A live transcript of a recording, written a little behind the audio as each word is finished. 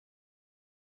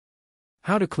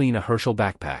How to clean a Herschel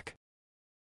backpack.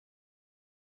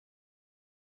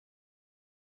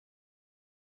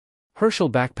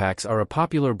 Herschel backpacks are a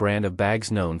popular brand of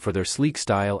bags known for their sleek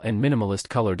style and minimalist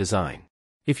color design.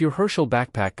 If your Herschel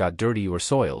backpack got dirty or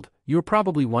soiled, you're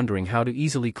probably wondering how to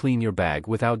easily clean your bag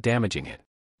without damaging it.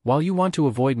 While you want to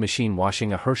avoid machine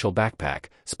washing a Herschel backpack,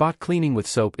 spot cleaning with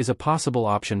soap is a possible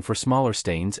option for smaller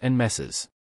stains and messes.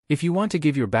 If you want to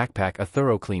give your backpack a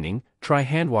thorough cleaning, try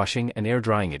hand washing and air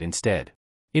drying it instead.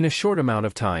 In a short amount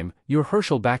of time, your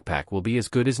Herschel backpack will be as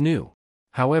good as new.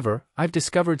 However, I've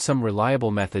discovered some reliable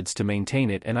methods to maintain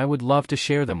it and I would love to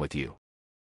share them with you.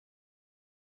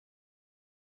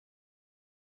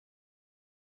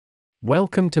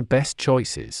 Welcome to Best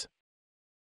Choices.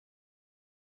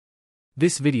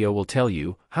 This video will tell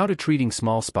you how to treating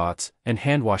small spots and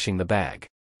hand washing the bag.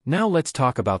 Now let's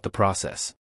talk about the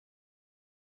process.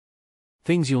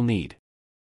 Things you'll need.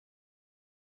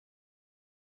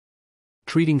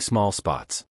 Treating small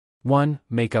spots. 1.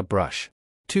 Makeup brush.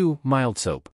 2. Mild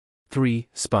soap. 3.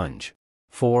 Sponge.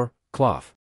 4.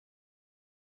 Cloth.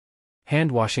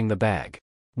 Hand washing the bag.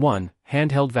 1.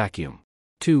 Handheld vacuum.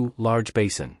 2. Large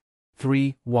basin.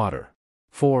 3. Water.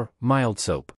 4. Mild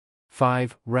soap.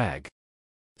 5. Rag.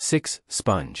 6.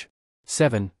 Sponge.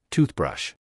 7.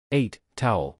 Toothbrush. 8.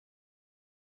 Towel.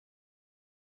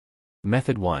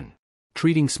 Method 1.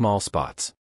 Treating small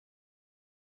spots.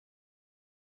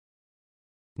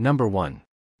 Number 1.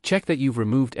 Check that you've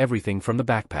removed everything from the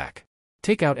backpack.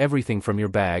 Take out everything from your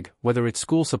bag, whether it's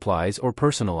school supplies or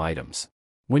personal items.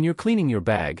 When you're cleaning your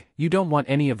bag, you don't want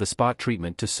any of the spot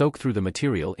treatment to soak through the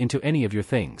material into any of your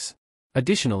things.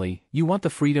 Additionally, you want the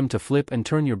freedom to flip and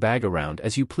turn your bag around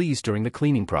as you please during the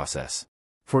cleaning process.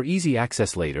 For easy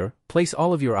access later, place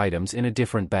all of your items in a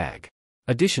different bag.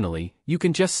 Additionally, you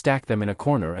can just stack them in a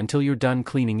corner until you're done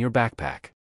cleaning your backpack.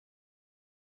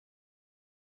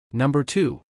 Number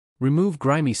 2. Remove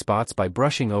grimy spots by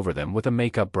brushing over them with a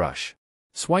makeup brush.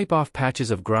 Swipe off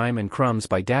patches of grime and crumbs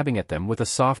by dabbing at them with a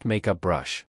soft makeup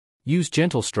brush. Use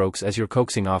gentle strokes as you're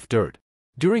coaxing off dirt.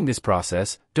 During this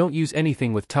process, don't use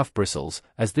anything with tough bristles,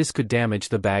 as this could damage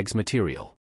the bag's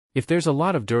material. If there's a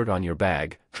lot of dirt on your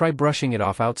bag, try brushing it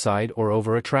off outside or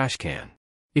over a trash can.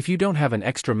 If you don't have an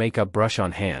extra makeup brush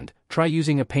on hand, try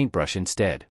using a paintbrush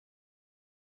instead.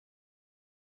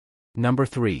 Number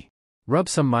 3. Rub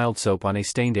some mild soap on a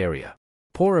stained area.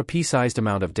 Pour a pea-sized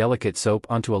amount of delicate soap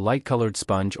onto a light-colored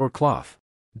sponge or cloth.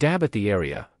 Dab at the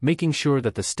area, making sure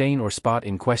that the stain or spot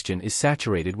in question is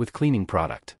saturated with cleaning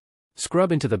product.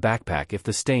 Scrub into the backpack if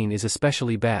the stain is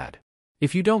especially bad.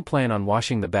 If you don't plan on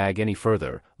washing the bag any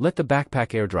further, let the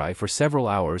backpack air dry for several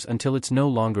hours until it's no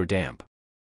longer damp.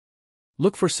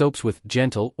 Look for soaps with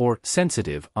gentle or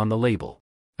sensitive on the label.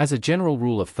 As a general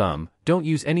rule of thumb, don't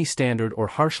use any standard or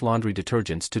harsh laundry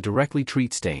detergents to directly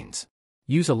treat stains.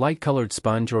 Use a light-colored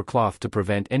sponge or cloth to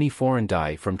prevent any foreign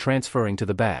dye from transferring to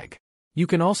the bag. You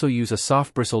can also use a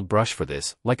soft bristled brush for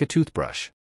this, like a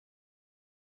toothbrush.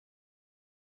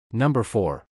 Number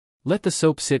 4. Let the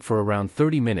soap sit for around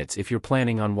 30 minutes if you're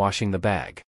planning on washing the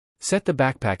bag. Set the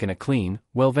backpack in a clean,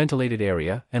 well-ventilated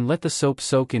area and let the soap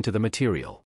soak into the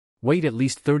material. Wait at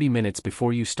least 30 minutes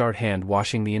before you start hand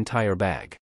washing the entire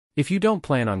bag. If you don't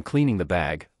plan on cleaning the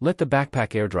bag, let the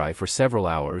backpack air dry for several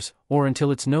hours, or until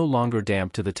it's no longer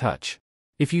damp to the touch.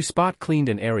 If you spot cleaned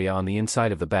an area on the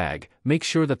inside of the bag, make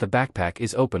sure that the backpack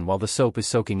is open while the soap is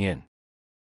soaking in.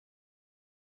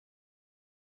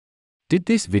 Did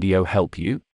this video help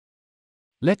you?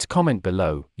 Let's comment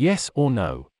below, yes or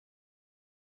no.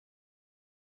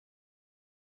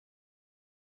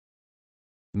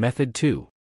 Method 2.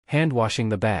 Hand washing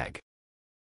the bag.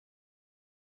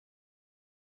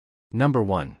 Number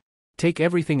 1. Take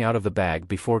everything out of the bag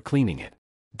before cleaning it.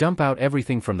 Dump out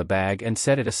everything from the bag and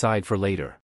set it aside for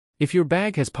later. If your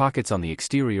bag has pockets on the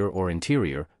exterior or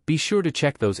interior, be sure to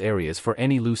check those areas for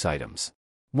any loose items.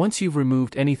 Once you've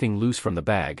removed anything loose from the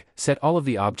bag, set all of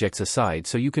the objects aside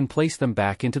so you can place them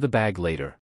back into the bag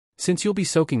later. Since you'll be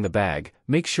soaking the bag,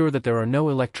 make sure that there are no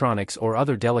electronics or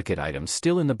other delicate items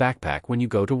still in the backpack when you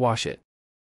go to wash it.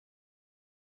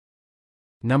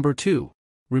 Number 2.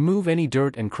 Remove any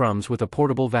dirt and crumbs with a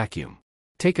portable vacuum.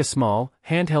 Take a small,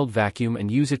 handheld vacuum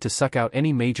and use it to suck out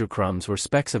any major crumbs or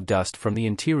specks of dust from the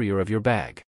interior of your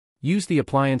bag. Use the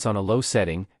appliance on a low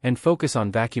setting and focus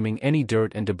on vacuuming any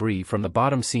dirt and debris from the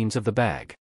bottom seams of the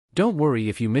bag. Don't worry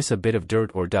if you miss a bit of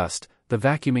dirt or dust, the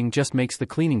vacuuming just makes the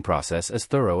cleaning process as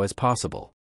thorough as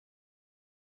possible.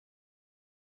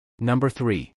 Number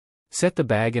 3. Set the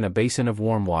bag in a basin of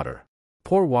warm water.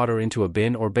 Pour water into a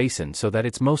bin or basin so that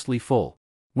it's mostly full.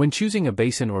 When choosing a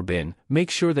basin or bin, make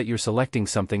sure that you're selecting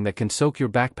something that can soak your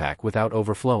backpack without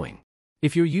overflowing.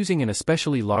 If you're using an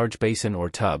especially large basin or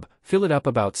tub, fill it up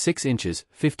about 6 inches,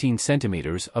 15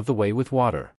 centimeters of the way with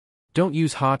water. Don't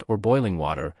use hot or boiling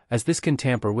water, as this can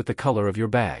tamper with the color of your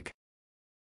bag.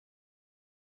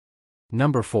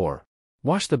 Number 4.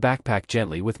 Wash the backpack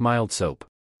gently with mild soap.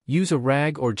 Use a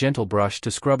rag or gentle brush to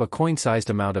scrub a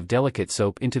coin-sized amount of delicate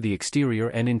soap into the exterior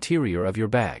and interior of your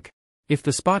bag. If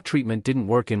the spot treatment didn't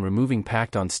work in removing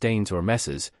packed-on stains or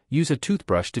messes, use a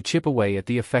toothbrush to chip away at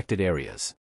the affected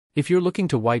areas. If you're looking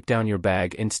to wipe down your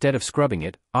bag instead of scrubbing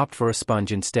it, opt for a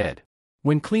sponge instead.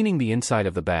 When cleaning the inside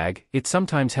of the bag, it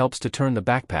sometimes helps to turn the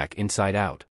backpack inside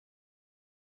out.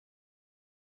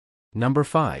 Number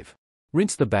 5.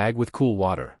 Rinse the bag with cool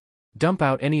water. Dump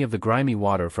out any of the grimy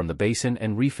water from the basin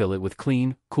and refill it with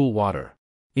clean, cool water.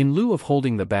 In lieu of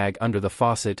holding the bag under the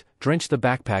faucet, drench the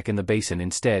backpack in the basin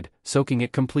instead, soaking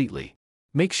it completely.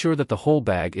 Make sure that the whole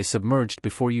bag is submerged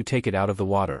before you take it out of the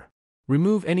water.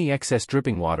 Remove any excess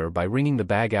dripping water by wringing the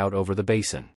bag out over the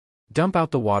basin. Dump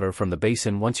out the water from the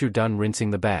basin once you're done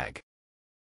rinsing the bag.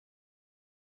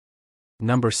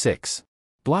 Number 6.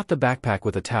 Blot the backpack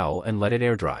with a towel and let it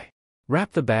air dry.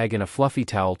 Wrap the bag in a fluffy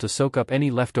towel to soak up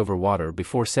any leftover water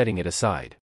before setting it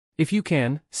aside. If you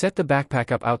can, set the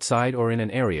backpack up outside or in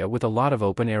an area with a lot of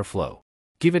open airflow.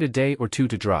 Give it a day or two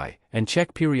to dry, and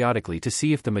check periodically to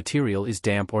see if the material is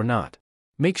damp or not.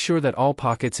 Make sure that all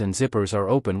pockets and zippers are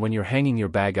open when you're hanging your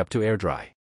bag up to air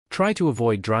dry. Try to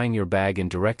avoid drying your bag in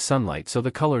direct sunlight so the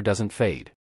color doesn't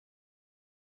fade.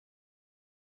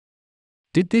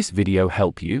 Did this video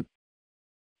help you?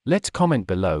 Let's comment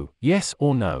below, yes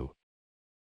or no.